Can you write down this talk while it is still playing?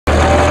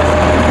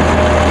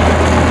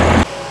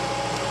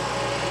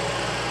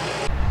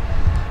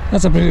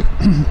That's a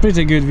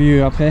pretty good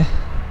view up here.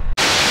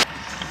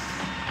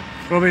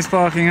 Robbie's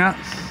parking up.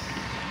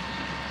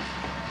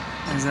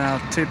 There's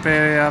our tip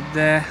area up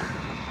there.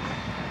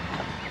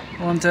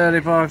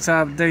 130 parked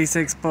up,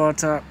 D6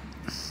 parked up,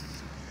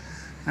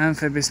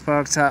 Amphibious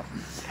parked up,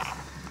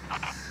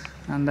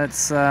 and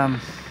that's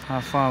how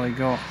far we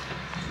got.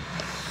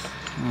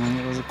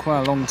 It was quite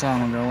a long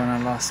time ago when I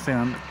last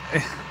filmed.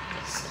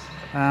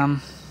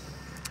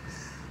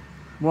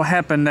 What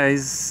happened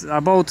is I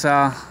bought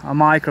a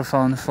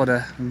microphone for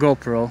the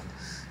GoPro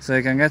so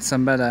you can get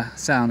some better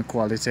sound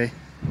quality,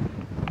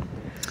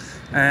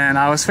 and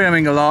I was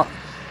filming a lot,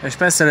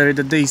 especially with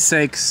the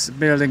D6,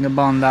 building a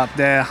bond up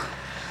there,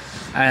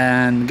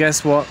 and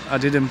guess what, I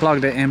didn't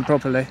plug it in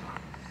properly,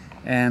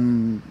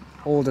 and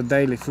all the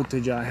daily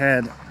footage I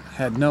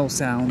had no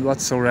sound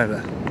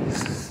whatsoever.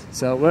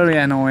 So very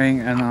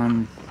annoying,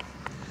 and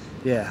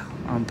yeah,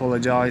 I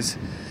apologize.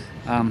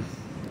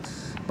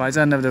 By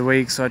the end of the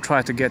week, so I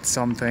tried to get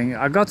something.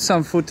 I got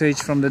some footage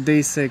from the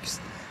D6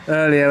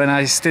 earlier when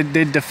I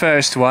did the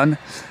first one,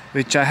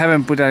 which I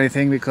haven't put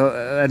anything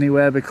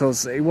anywhere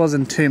because it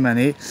wasn't too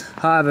many.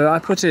 However, I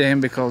put it in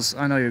because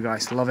I know you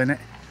guys loving it,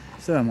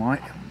 so am I.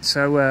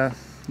 So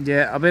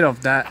yeah, a bit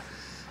of that,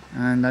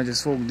 and I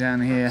just walked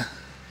down here.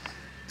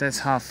 That's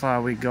how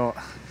far we got.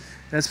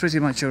 That's pretty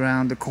much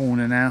around the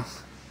corner now.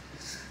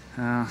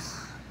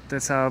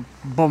 That's our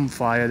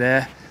bonfire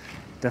there.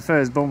 The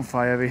first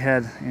bonfire we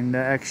had in the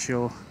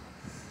actual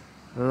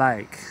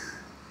lake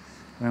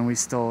when we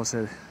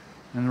started,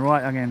 and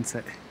right against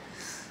it.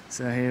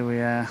 So here we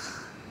are.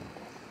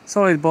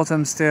 Solid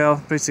bottom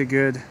still, pretty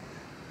good.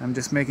 I'm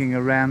just making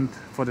a ramp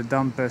for the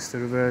dumpers to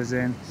reverse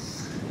in,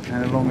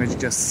 and as long as it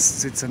just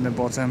sits on the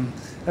bottom.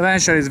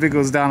 Eventually it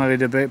wiggles down a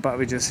little bit, but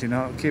we just, you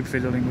know, keep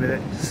fiddling with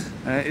it.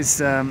 It's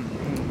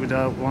with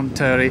a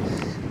 130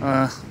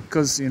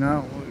 because, you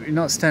know, we're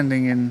not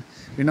standing in,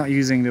 we're not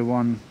using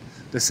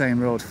the same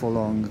road for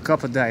long, a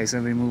couple of days,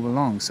 and we move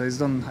along, so it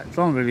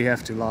don't really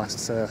have to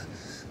last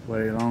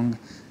very long.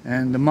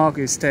 And the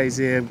market stays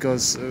here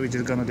because we're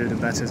just gonna do the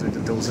batters with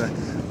the dozer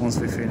once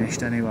we're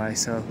finished anyway,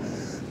 so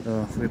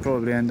we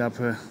probably end up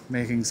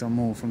making some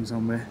more from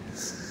somewhere.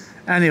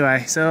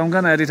 Anyway, so I'm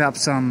gonna edit up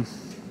some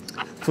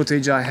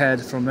footage I had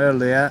from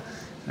earlier,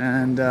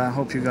 and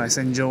hope you guys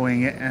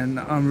enjoying it. And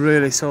I'm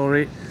really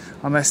sorry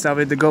I messed up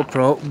with the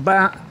GoPro,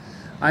 but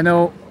I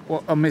know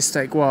what a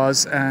mistake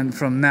was, and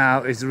from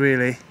now it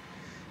really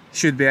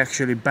should be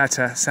actually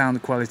better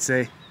sound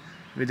quality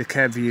with the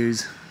cab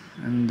views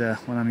and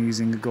when I'm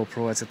using the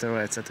GoPro,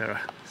 etc, etc.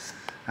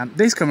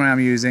 This camera I'm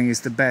using is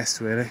the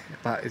best really,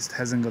 but it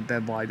hasn't got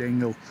that wide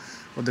angle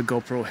what the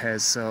GoPro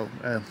has, so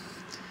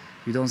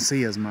you don't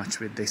see as much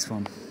with this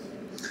one.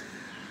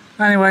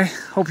 Anyway,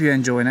 hope you're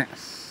enjoying it.